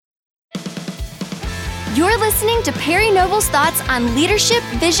You're listening to Perry Noble's thoughts on leadership,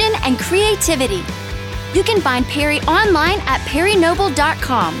 vision, and creativity. You can find Perry online at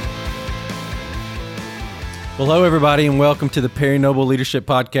perrynoble.com. Well, hello, everybody, and welcome to the Perry Noble Leadership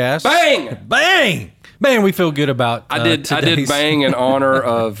Podcast. Bang! Bang! Man, we feel good about I did bang in honor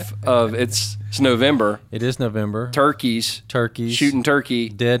of it's November. It is November. Turkeys. Shooting turkey.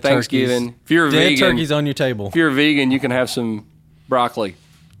 Dead Thanksgiving. turkeys. If you're a Dead vegan, turkeys on your table. If you're a vegan, you can have some broccoli.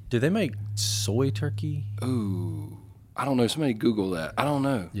 Do they make soy turkey? Ooh, I don't know. Somebody Google that. I don't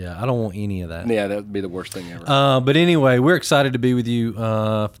know. Yeah, I don't want any of that. Yeah, that would be the worst thing ever. But anyway, we're excited to be with you.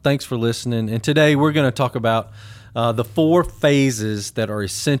 Thanks for listening. And today we're going to talk about the 4 phases that are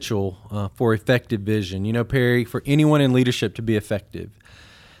essential for effective vision. You know, Perry, for anyone in leadership to be effective,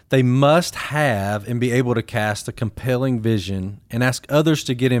 they must have and be able to cast a compelling vision and ask others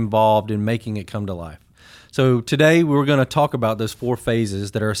to get involved in making it come to life. So today we're going to talk about those 4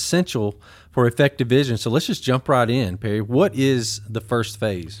 phases that are essential for effective vision. So let's just jump right in, Perry. What is the first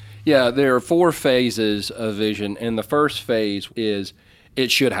phase? Yeah, there are 4 phases of vision, and the first phase is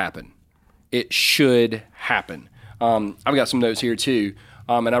it should happen. It should happen. I've got some notes here too,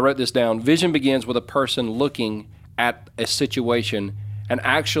 and I wrote this down. Vision begins with a person looking at a situation and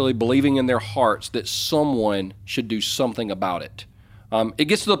actually believing in their hearts that someone should do something about it. It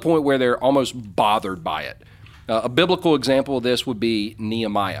gets to the point where they're almost bothered by it. A biblical example of this would be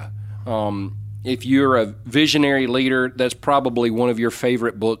Nehemiah. If you're a visionary leader, that's probably one of your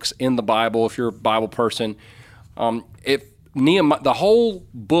favorite books in the Bible, if you're a Bible person. The whole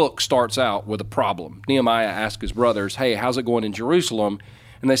book starts out with a problem. Nehemiah asked his brothers, hey, how's it going in Jerusalem?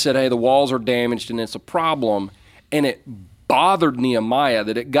 And they said, hey, the walls are damaged and it's a problem. And it bothered Nehemiah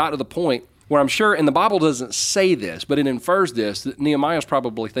that it got to the point where I'm sure, and the Bible doesn't say this, but it infers this, that Nehemiah's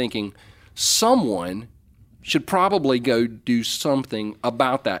probably thinking, someone should probably go do something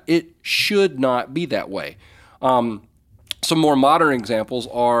about that. It should not be that way. Some more modern examples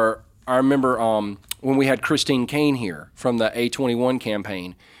are, I remember when we had Christine Kane here from the A21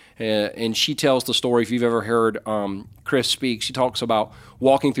 campaign, and she tells the story, if you've ever heard Chris speak, she talks about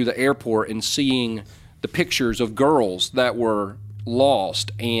walking through the airport and seeing the pictures of girls that were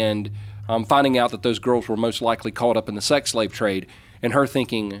lost and finding out that those girls were most likely caught up in the sex slave trade, and her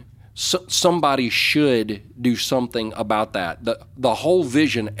thinking, somebody should do something about that. The whole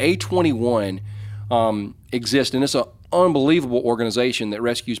vision, A21, exists, and it's an unbelievable organization that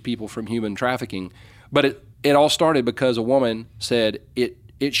rescues people from human trafficking. But it all started because a woman said it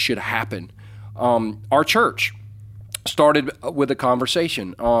should happen. Our church started with a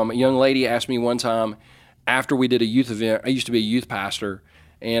conversation. A young lady asked me one time after we did a youth event. I used to be a youth pastor,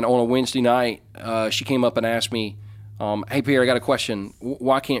 and on a Wednesday night, she came up and asked me, hey, Pierre, I got a question.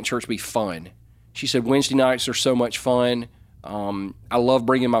 Why can't church be fun? She said, Wednesday nights are so much fun. I love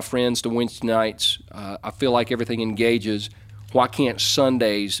bringing my friends to Wednesday nights. I feel like everything engages. Why can't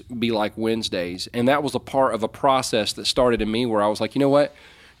Sundays be like Wednesdays? And that was a part of a process that started in me where I was like, you know what?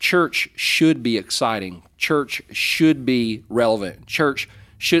 Church should be exciting. Church should be relevant. Church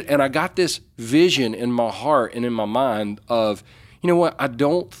should, and I got this vision in my heart and in my mind of, you know what? I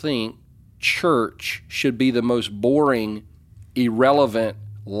don't think church should be the most boring, irrelevant,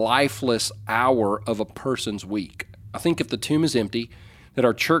 lifeless hour of a person's week. I think if the tomb is empty, that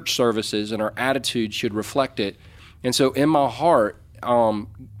our church services and our attitude should reflect it. And so in my heart,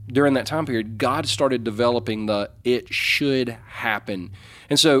 during that time period, God started developing it should happen.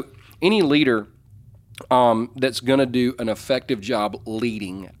 And so any leader that's going to do an effective job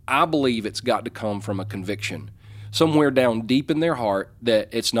leading, I believe it's got to come from a conviction. Somewhere down deep in their heart that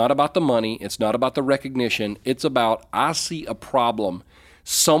it's not about the money, it's not about the recognition, it's about, I see a problem.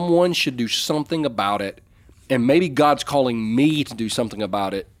 Someone should do something about it, and maybe God's calling me to do something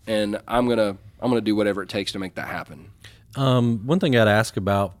about it, and I'm gonna do whatever it takes to make that happen. One thing I'd ask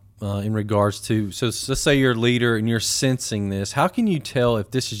about in regards to, so let's say you're a leader and you're sensing this, how can you tell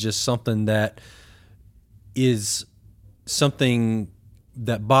if this is just something that is something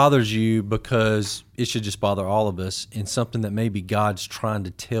that bothers you because it should just bother all of us, and something that maybe God's trying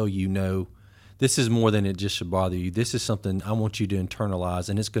to tell you, no, this is more than it just should bother you. This is something I want you to internalize,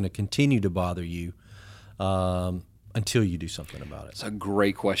 and it's going to continue to bother you until you do something about it. It's a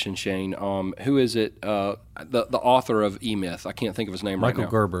great question, Shane. Who is it? The author of E-Myth. I can't think of his name right now.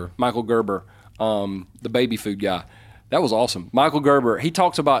 Michael Gerber, the baby food guy. That was awesome. Michael Gerber, he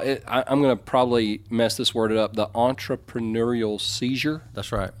talks about it. I'm going to probably mess this word up, the entrepreneurial seizure.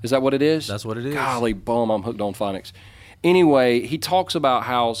 That's right. Is that what it is? That's what it is. Golly, bum, I'm hooked on phonics. Anyway, he talks about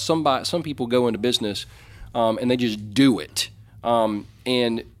how some people go into business and they just do it.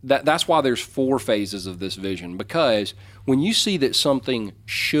 And that's why there's 4 phases of this vision, because when you see that something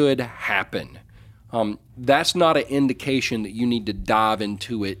should happen, that's not an indication that you need to dive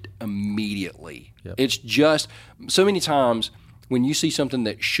into it immediately. Yep. It's just so many times when you see something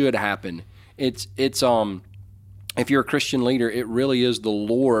that should happen, it's if you're a Christian leader, it really is the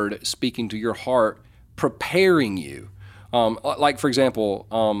Lord speaking to your heart, preparing you. Like, for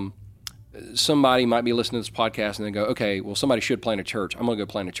example, somebody might be listening to this podcast and they go, okay, well, somebody should plant a church. I'm going to go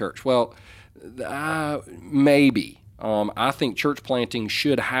plant a church. Well, maybe. I think church planting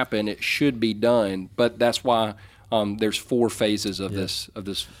should happen. It should be done. But that's why there's 4 phases of this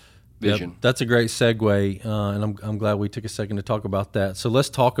vision. Yep, that's a great segue, and I'm glad we took a second to talk about that. So let's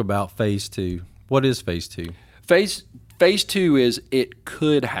talk about phase 2. What is phase 2? Phase 2 is it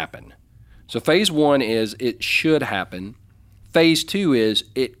could happen. So phase 1 is it should happen. Phase 2 is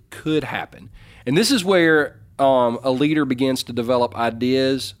it could happen. And this is where a leader begins to develop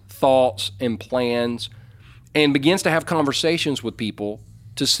ideas, thoughts, and plans, and begins to have conversations with people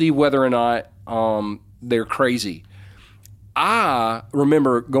to see whether or not they're crazy. I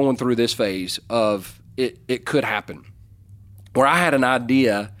remember going through this phase of it could happen, where I had an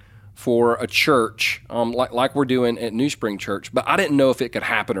idea for a church, like we're doing at New Spring Church, but I didn't know if it could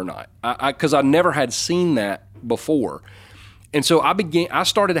happen or not, because I never had seen that before. And so I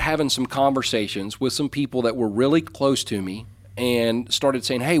started having some conversations with some people that were really close to me and started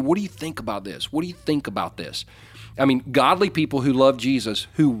saying, hey, what do you think about this? What do you think about this? I mean, godly people who love Jesus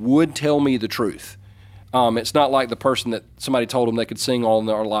who would tell me the truth. It's not like the person that somebody told them they could sing all in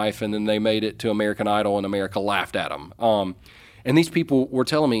their life and then they made it to American Idol and America laughed at them. And these people were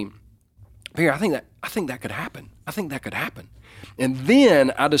telling me, Perry, I think that could happen. I think that could happen. And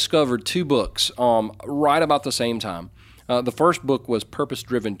then I discovered 2 books right about the same time. The first book was Purpose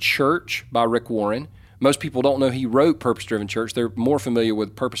Driven Church by Rick Warren. Most people don't know he wrote Purpose Driven Church. They're more familiar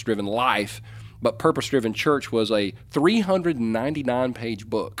with Purpose Driven Life, but Purpose Driven Church was a 399-page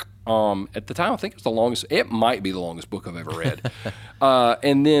book. At the time, I think it's the longest. It might be the longest book I've ever read.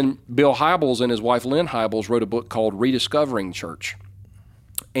 And then Bill Hybels and his wife Lynn Hybels wrote a book called Rediscovering Church.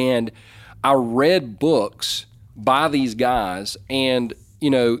 And I read books by these guys, and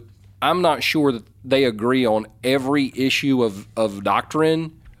I'm not sure that they agree on every issue of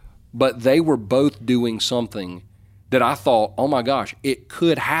doctrine, but they were both doing something that I thought, oh my gosh, it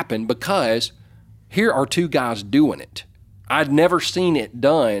could happen, because here are 2 guys doing it. I'd never seen it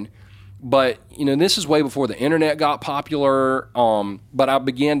done, but this is way before the internet got popular. But I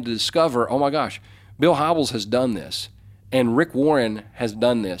began to discover, oh my gosh, Bill Hybels has done this, and Rick Warren has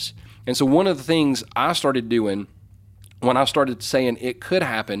done this. And so one of the things I started doing when I started saying it could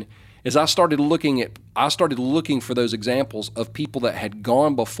happen is I started looking for those examples of people that had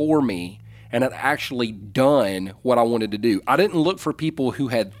gone before me and had actually done what I wanted to do. I didn't look for people who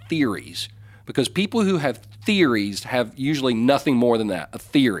had theories, because people who have theories have usually nothing more than that, a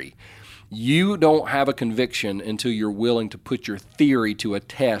theory. You don't have a conviction until you're willing to put your theory to a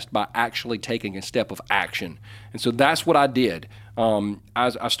test by actually taking a step of action. And so that's what I did.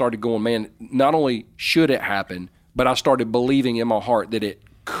 I started going, man, not only should it happen, but I started believing in my heart that it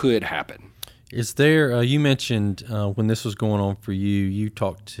could happen. Is there, you mentioned when this was going on for you, you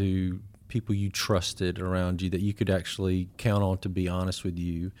talked to people you trusted around you that you could actually count on to be honest with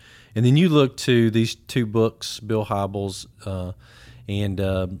you. And then you look to these 2 books, Bill Hybels and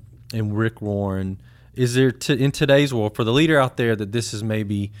Rick Warren. Is there, in today's world, for the leader out there that this is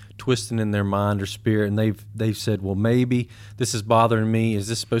maybe twisting in their mind or spirit, and they've said, well, maybe this is bothering me, is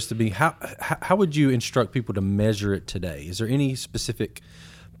this supposed to be, how would you instruct people to measure it today? Is there any specific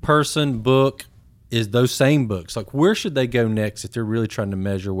person, book, is those same books? Like, where should they go next if they're really trying to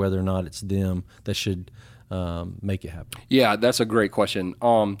measure whether or not it's them that should make it happen? Yeah, that's a great question.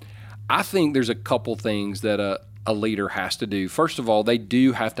 I think there's a couple things that a leader has to do. First of all, they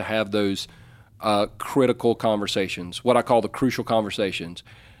do have to have those critical conversations, what I call the crucial conversations.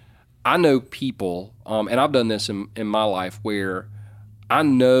 I know people, and I've done this in my life, where I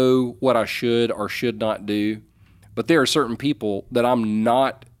know what I should or should not do, but there are certain people that I'm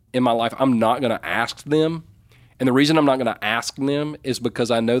not going to ask them. And the reason I'm not going to ask them is because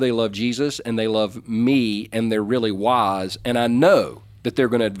I know they love Jesus and they love me and they're really wise, and I know that they're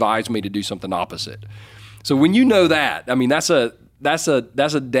going to advise me to do something opposite. So when you know that, I mean, that's a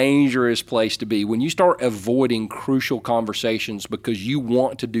dangerous place to be. When you start avoiding crucial conversations because you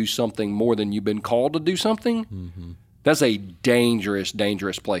want to do something more than you've been called to do something, that's a dangerous,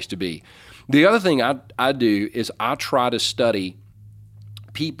 dangerous place to be. The other thing I do is I try to study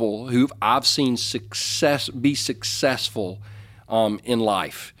people who I've seen be successful in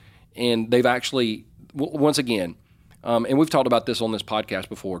life. And they've actually, once again, and we've talked about this on this podcast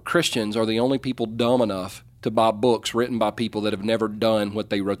before, Christians are the only people dumb enough to buy books written by people that have never done what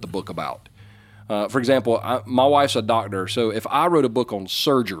they wrote the book about. For example, my wife's a doctor, so if I wrote a book on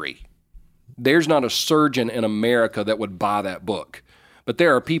surgery, there's not a surgeon in America that would buy that book. But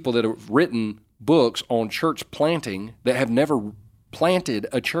there are people that have written books on church planting that have never planted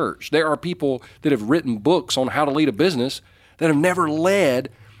a church. There are people that have written books on how to lead a business that have never led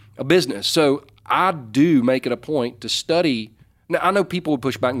a business. So I do make it a point to study. Now, I know people would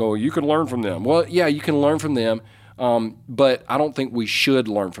push back and go, you can learn from them. Well, yeah, you can learn from them, but I don't think we should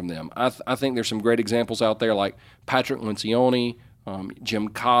learn from them. I think there's some great examples out there like Patrick Lencioni, Jim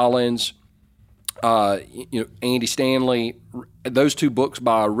Collins, Andy Stanley. Those two books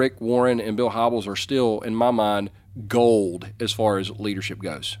by Rick Warren and Bill Hybels are still, in my mind, gold as far as leadership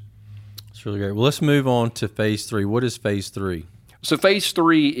goes. That's really great. Well, let's move on to phase 3. What is phase 3? So phase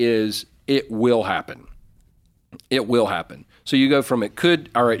 3 is it will happen. It will happen. So you go from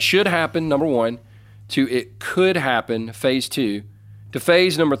it should happen, number 1, to it could happen, phase 2, to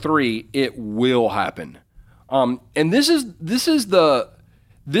phase number 3, it will happen. And this is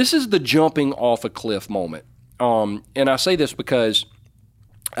the jumping off a cliff moment. And I say this because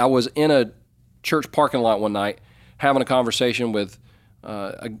I was in a church parking lot one night having a conversation with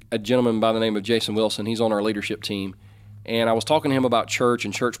a gentleman by the name of Jason Wilson. He's on our leadership team. And I was talking to him about church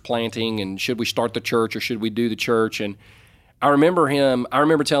and church planting and should we start the church or should we do the church? And I remember him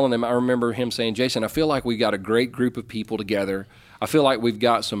saying, Jason, I feel like we got a great group of people together. I feel like we've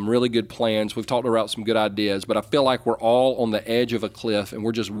got some really good plans. We've talked about some good ideas, but I feel like we're all on the edge of a cliff and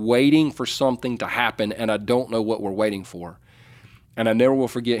we're just waiting for something to happen and I don't know what we're waiting for. And I never will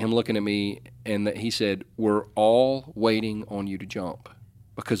forget him looking at me and he said, we're all waiting on you to jump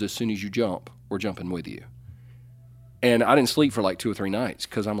because as soon as you jump, we're jumping with you. And I didn't sleep for like 2 or 3 nights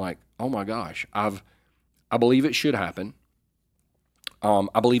because I'm like, oh my gosh, I believe it should happen.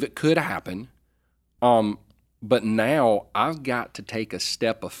 I believe it could happen. But now I've got to take a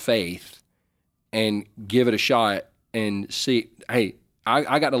step of faith and give it a shot and see, hey,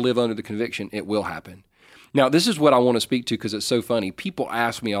 I got to live under the conviction it will happen. Now, this is what I want to speak to because it's so funny. People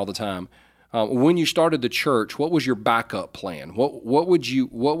ask me all the time, when you started the church, what was your backup plan? What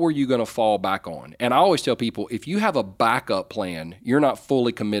were you going to fall back on? And I always tell people, if you have a backup plan, you're not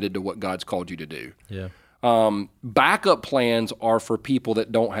fully committed to what God's called you to do. Yeah. Backup plans are for people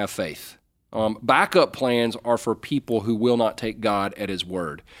that don't have faith. Backup plans are for people who will not take God at His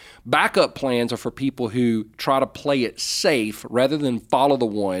word. Backup plans are for people who try to play it safe rather than follow the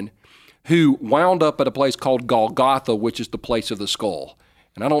one who wound up at a place called Golgotha, which is the place of the skull.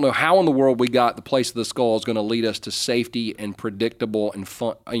 And I don't know how in the world we got the place of the skull is going to lead us to safety and predictable and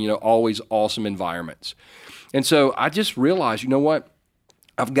fun, always awesome environments. And so I just realized, you know what?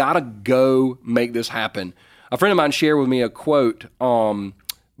 I've got to go make this happen. A friend of mine shared with me a quote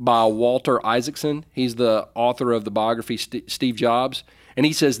by Walter Isaacson. He's the author of the biography Steve Jobs. And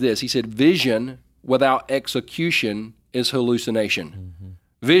he says this. He said, vision without execution is hallucination. Mm-hmm.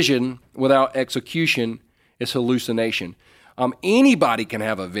 Vision without execution is hallucination. Anybody can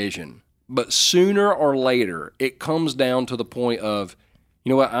have a vision, but sooner or later it comes down to the point of, you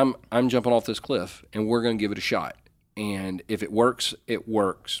know what, I'm jumping off this cliff and we're going to give it a shot. And if it works, it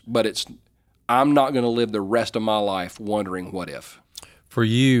works. But I'm not going to live the rest of my life wondering what if. For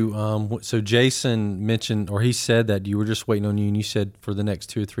you, so Jason mentioned, or he said that you were just waiting on you, and you said for the next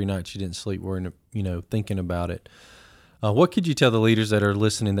 2 or 3 nights you didn't sleep, thinking about it. What could you tell the leaders that are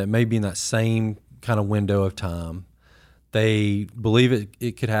listening that may be in that same kind of window of time? They believe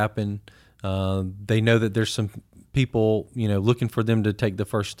it could happen. They know that there's some people, looking for them to take the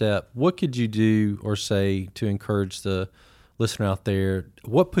first step. What could you do or say to encourage the listener out there?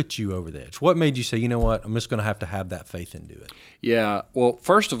 What put you over the edge? What made you say, you know what, I'm just going to have that faith and do it? Yeah, well,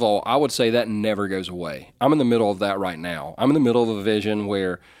 first of all, I would say that never goes away. I'm in the middle of that right now. I'm in the middle of a vision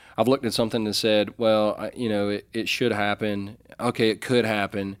where I've looked at something and said, well, it should happen. Okay, it could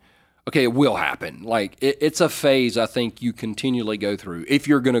happen. Okay, it will happen. Like, it's a phase I think you continually go through if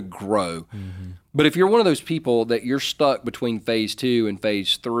you're going to grow. Mm-hmm. But if you're one of those people that you're stuck between phase 2 and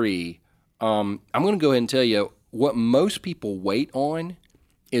phase 3, I'm going to go ahead and tell you what most people wait on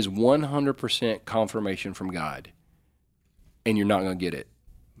is 100% confirmation from God. And you're not going to get it.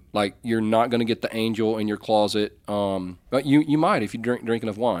 Like, you're not going to get the angel in your closet. But you might if you're drinking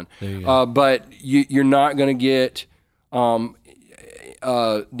of wine. But you're not going to get...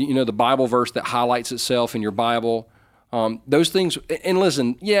 the Bible verse that highlights itself in your Bible, those things, and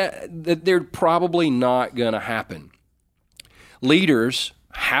listen, they're probably not going to happen. Leaders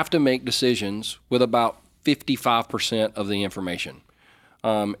have to make decisions with about 55% of the information.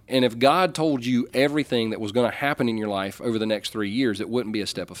 And if God told you everything that was going to happen in your life over the next 3 years, it wouldn't be a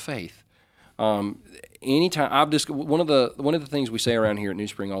step of faith. anytime one of the things we say around here at New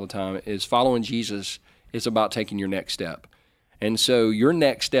Spring all the time is following Jesus is about taking your next step. And so your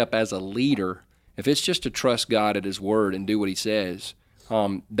next step as a leader, if it's just to trust God at His Word and do what He says,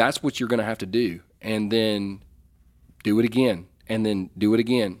 that's what you're going to have to do. And then do it again, and then do it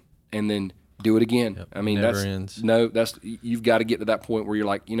again, and then do it again. Yep, I mean, ends. You've got to get to that point where you're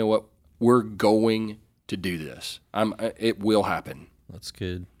like, you know what, we're going to do this. It will happen. That's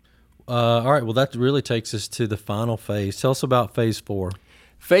good. All right, well, that really takes us to the final phase. Tell us about phase 4.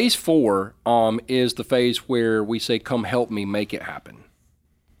 Phase 4 is the phase where we say, come help me make it happen.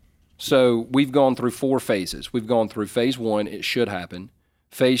 So we've gone through 4 phases. We've gone through phase 1, it should happen.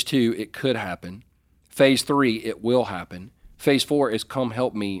 Phase 2, it could happen. Phase 3, it will happen. Phase 4 is come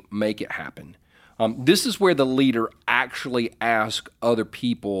help me make it happen. This is where the leader actually asks other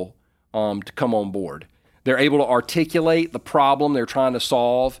people to come on board. They're able to articulate the problem they're trying to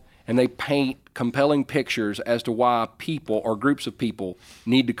solve, and they paint compelling pictures as to why people or groups of people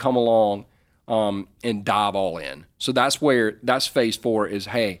need to come along and dive all in. So that's phase 4 is,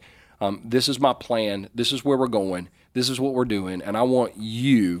 hey, this is my plan. This is where we're going. This is what we're doing, and I want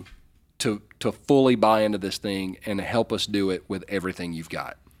you to fully buy into this thing and help us do it with everything you've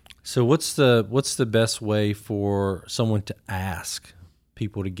got. So what's the best way for someone to ask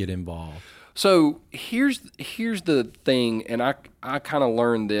people to get involved? So here's the thing, and I kind of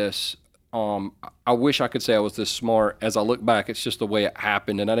learned this. I wish I could say I was this smart. As I look back, it's just the way it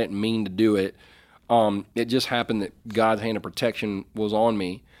happened, and I didn't mean to do it. It just happened that God's hand of protection was on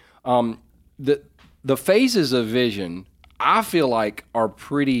me. The phases of vision, I feel like, are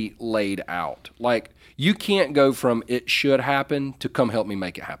pretty laid out. Like, you can't go from it should happen to come help me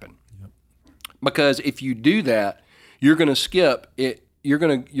make it happen. Yep. Because if you do that, you're going to skip it. You're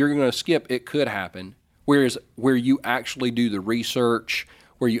going to skip it could happen. Whereas where you actually do the research,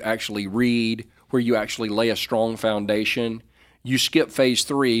 where you actually read, where you actually lay a strong foundation, you skip phase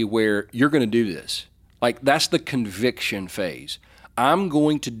 3 where you're going to do this. Like, that's the conviction phase. I'm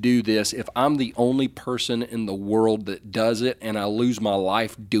going to do this. If I'm the only person in the world that does it and I lose my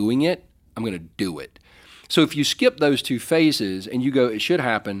life doing it, I'm going to do it. So if you skip those 2 phases and you go, it should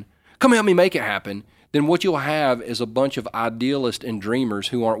happen, come help me make it happen, then what you'll have is a bunch of idealists and dreamers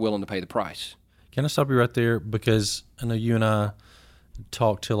who aren't willing to pay the price. Can I stop you right there? Because I know you and I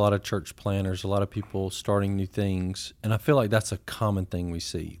talk to a lot of church planners, a lot of people starting new things, and I feel like that's a common thing we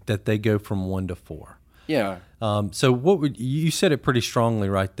see, that they go from 1 to 4. Yeah. So what would you said it pretty strongly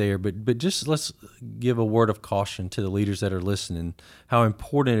right there, but just let's give a word of caution to the leaders that are listening, how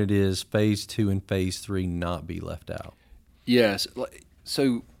important it is phase 2 and phase 3 not be left out. Yes.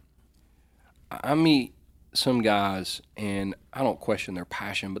 So I meet some guys, and I don't question their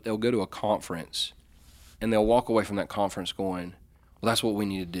passion, but they'll go to a conference, and they'll walk away from that conference going, well, that's what we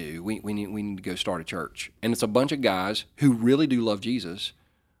need to do. We need to go start a church. And it's a bunch of guys who really do love Jesus,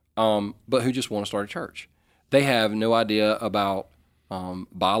 but who just want to start a church. They have no idea about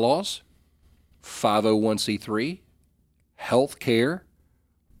bylaws, 501c3, health care,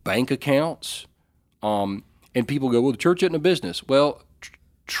 bank accounts, and people go, well, the church isn't a business. Well,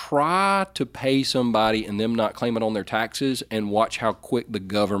 try to pay somebody and them not claim it on their taxes, and watch how quick the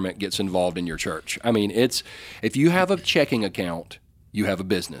government gets involved in your church. I mean, if you have a checking account, you have a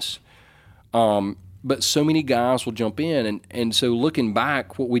business. But so many guys will jump in. And so looking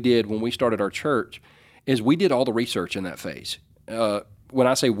back, what we did when we started our church is we did all the research in that phase. When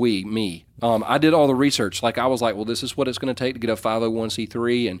I say we, me, I did all the research. Like, I was like, well, this is what it's going to take to get a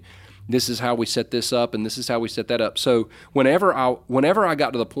 501c3, and this is how we set this up, and this is how we set that up. So whenever I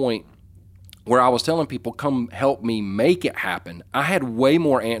got to the point where I was telling people, come help me make it happen, I had way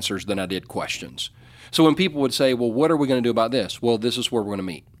more answers than I did questions. So when people would say, well, what are we going to do about this? Well, this is where we're going to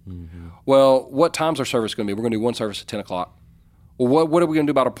meet. Mm-hmm. Well, what time's our service going to be? We're going to do one service at 10 o'clock. Well, what are we going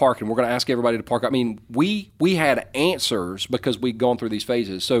to do about our parking? We're going to ask everybody to park. I mean, we had answers because we'd gone through these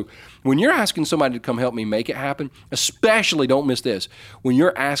phases. So when you're asking somebody to come help me make it happen, especially, don't miss this, when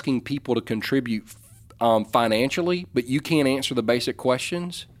you're asking people to contribute financially, but you can't answer the basic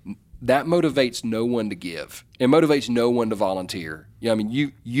questions, that motivates no one to give. It motivates no one to volunteer. I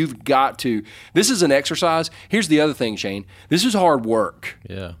mean, you've got to. This is an exercise. Here's the other thing, Shane. This is hard work.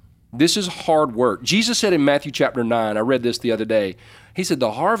 Yeah. This is hard work. Jesus said in Matthew chapter 9, I read this the other day, he said,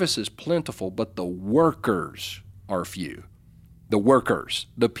 the harvest is plentiful, but the workers are few. The workers,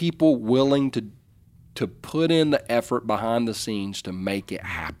 the people willing to put in the effort behind the scenes to make it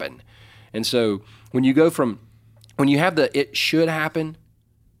happen. And so when you have the it should happen,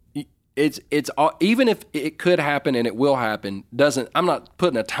 it's even if it could happen and it will happen, I'm not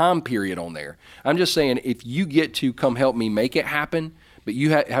putting a time period on there. I'm just saying, if you get to come help me make it happen, but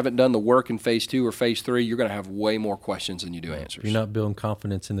you haven't done the work in phase 2 or phase 3, you're going to have way more questions than you do answers. You're not building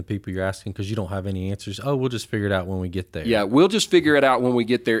confidence in the people you're asking because you don't have any answers. Oh, we'll just figure it out when we get there. Yeah, we'll just figure it out when we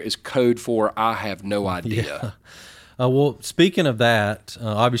get there is code for I have no idea. Yeah. Well, speaking of that,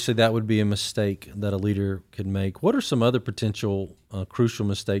 obviously that would be a mistake that a leader could make. What are some other potential crucial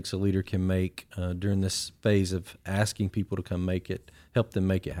mistakes a leader can make during this phase of asking people to come help them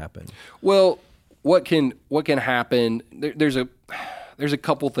make it happen? Well, what can happen? There's a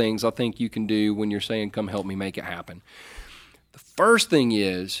couple things I think you can do when you're saying, "Come help me make it happen." The first thing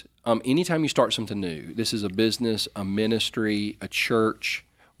is, anytime you start something new, this is a business, a ministry, a church.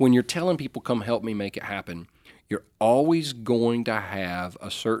 When you're telling people, "Come help me make it happen," you're always going to have a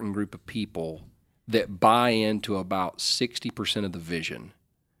certain group of people that buy into about 60% of the vision,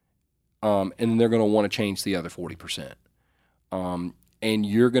 and then they're going to want to change the other 40%. And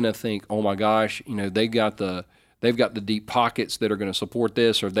you're going to think, "Oh my gosh, they've got the deep pockets that are going to support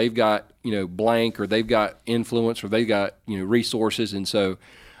this, or they've got blank, or they've got influence, or they've got resources, and so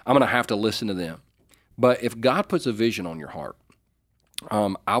I'm going to have to listen to them." But if God puts a vision on your heart,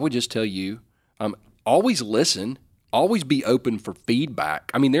 I would just tell you. Always listen, always be open for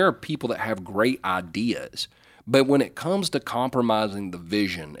feedback. I mean, there are people that have great ideas, but when it comes to compromising the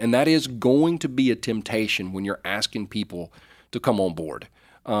vision, and that is going to be a temptation when you're asking people to come on board,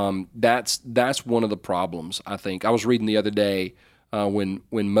 that's one of the problems, I think. I was reading the other day when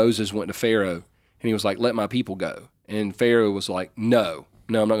Moses went to Pharaoh, and he was like, "Let my people go." And Pharaoh was like, No,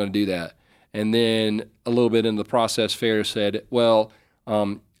 I'm not going to do that. And then a little bit into the process, Pharaoh said, "Well,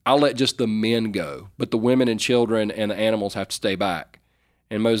 I'll let just the men go, but the women and children and the animals have to stay back."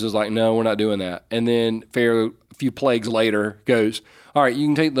 And Moses is like, "No, we're not doing that." And then Pharaoh, a few plagues later, goes, "All right, you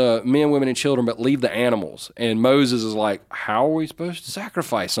can take the men, women, and children, but leave the animals." And Moses is like, "How are we supposed to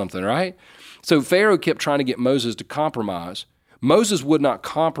sacrifice something, right?" So Pharaoh kept trying to get Moses to compromise. Moses would not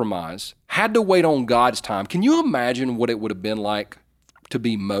compromise, had to wait on God's time. Can you imagine what it would have been like to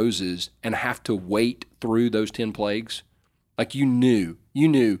be Moses and have to wait through those 10 plagues? Like you knew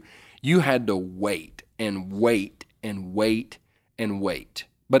you had to wait and wait and wait and wait.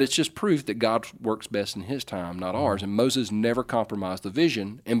 But it's just proof that God works best in his time, not ours. And Moses never compromised the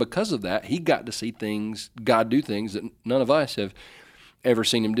vision. And because of that, he got to see God do things that none of us have ever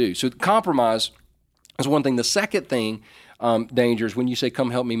seen him do. So compromise is one thing. The second thing, dangers, when you say,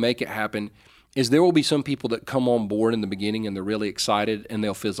 "Come help me make it happen," is there will be some people that come on board in the beginning and they're really excited and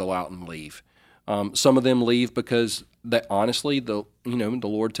they'll fizzle out and leave. Some of them leave because honestly, the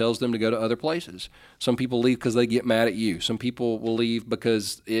Lord tells them to go to other places. Some people leave because they get mad at you. Some people will leave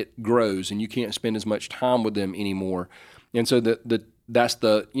because it grows and you can't spend as much time with them anymore. And so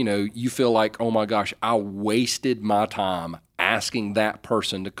you feel like, "Oh my gosh, I wasted my time asking that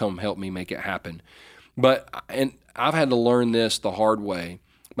person to come help me make it happen." And I've had to learn this the hard way,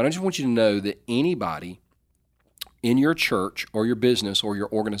 but I just want you to know that anybody in your church or your business or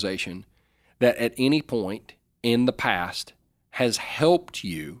your organization that at any point in the past has helped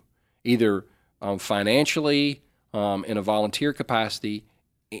you either financially, in a volunteer capacity,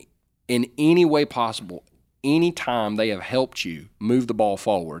 in any way possible, any time they have helped you move the ball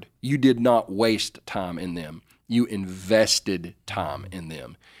forward, you did not waste time in them. You invested time in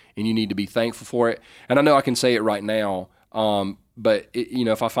them, and you need to be thankful for it. And I know I can say it right now, but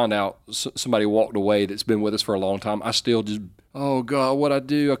if I find out somebody walked away that's been with us for a long time, I still just, "Oh God, what'd I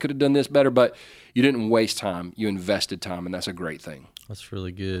do? I could have done this better." But you didn't waste time. You invested time, and that's a great thing. That's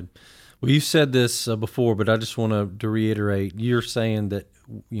really good. Well, you said this before, but I just want to reiterate. You're saying that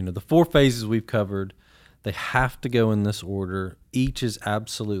the 4 phases we've covered, they have to go in this order. Each is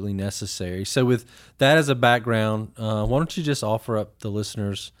absolutely necessary. So with that as a background, why don't you just offer up the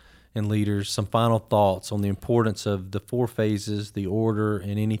listeners and leaders some final thoughts on the importance of the 4 phases, the order,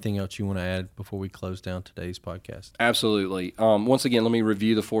 and anything else you want to add before we close down today's podcast? Absolutely. Once again, let me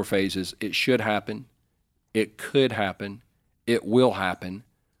review the 4 phases. It should happen. It could happen. It will happen.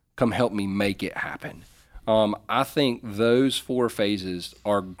 Come help me make it happen. I think those 4 phases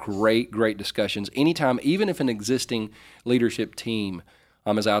are great discussions. Anytime, even if an existing leadership team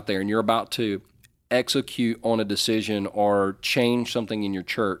is out there and you're about to execute on a decision or change something in your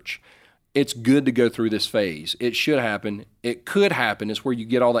church, it's good to go through this phase. It should happen. It could happen is where you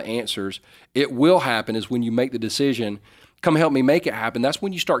get all the answers. It will happen is when you make the decision, "Come help me make it happen." That's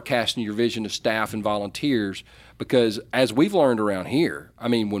when you start casting your vision to staff and volunteers, because as we've learned around here, I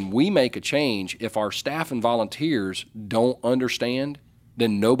mean, when we make a change, if our staff and volunteers don't understand,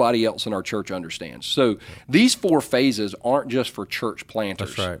 then nobody else in our church understands. So these 4 phases aren't just for church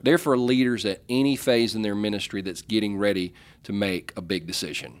planters. That's right. They're for leaders at any phase in their ministry that's getting ready to make a big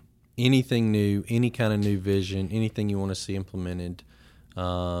decision. Anything new, any kind of new vision, anything you want to see implemented,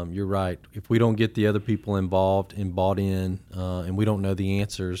 You're right. If we don't get the other people involved and bought in, and we don't know the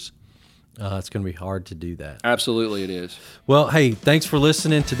answers, it's going to be hard to do that. Absolutely, it is. Well, hey, thanks for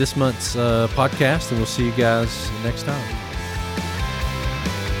listening to this month's podcast, and we'll see you guys next time.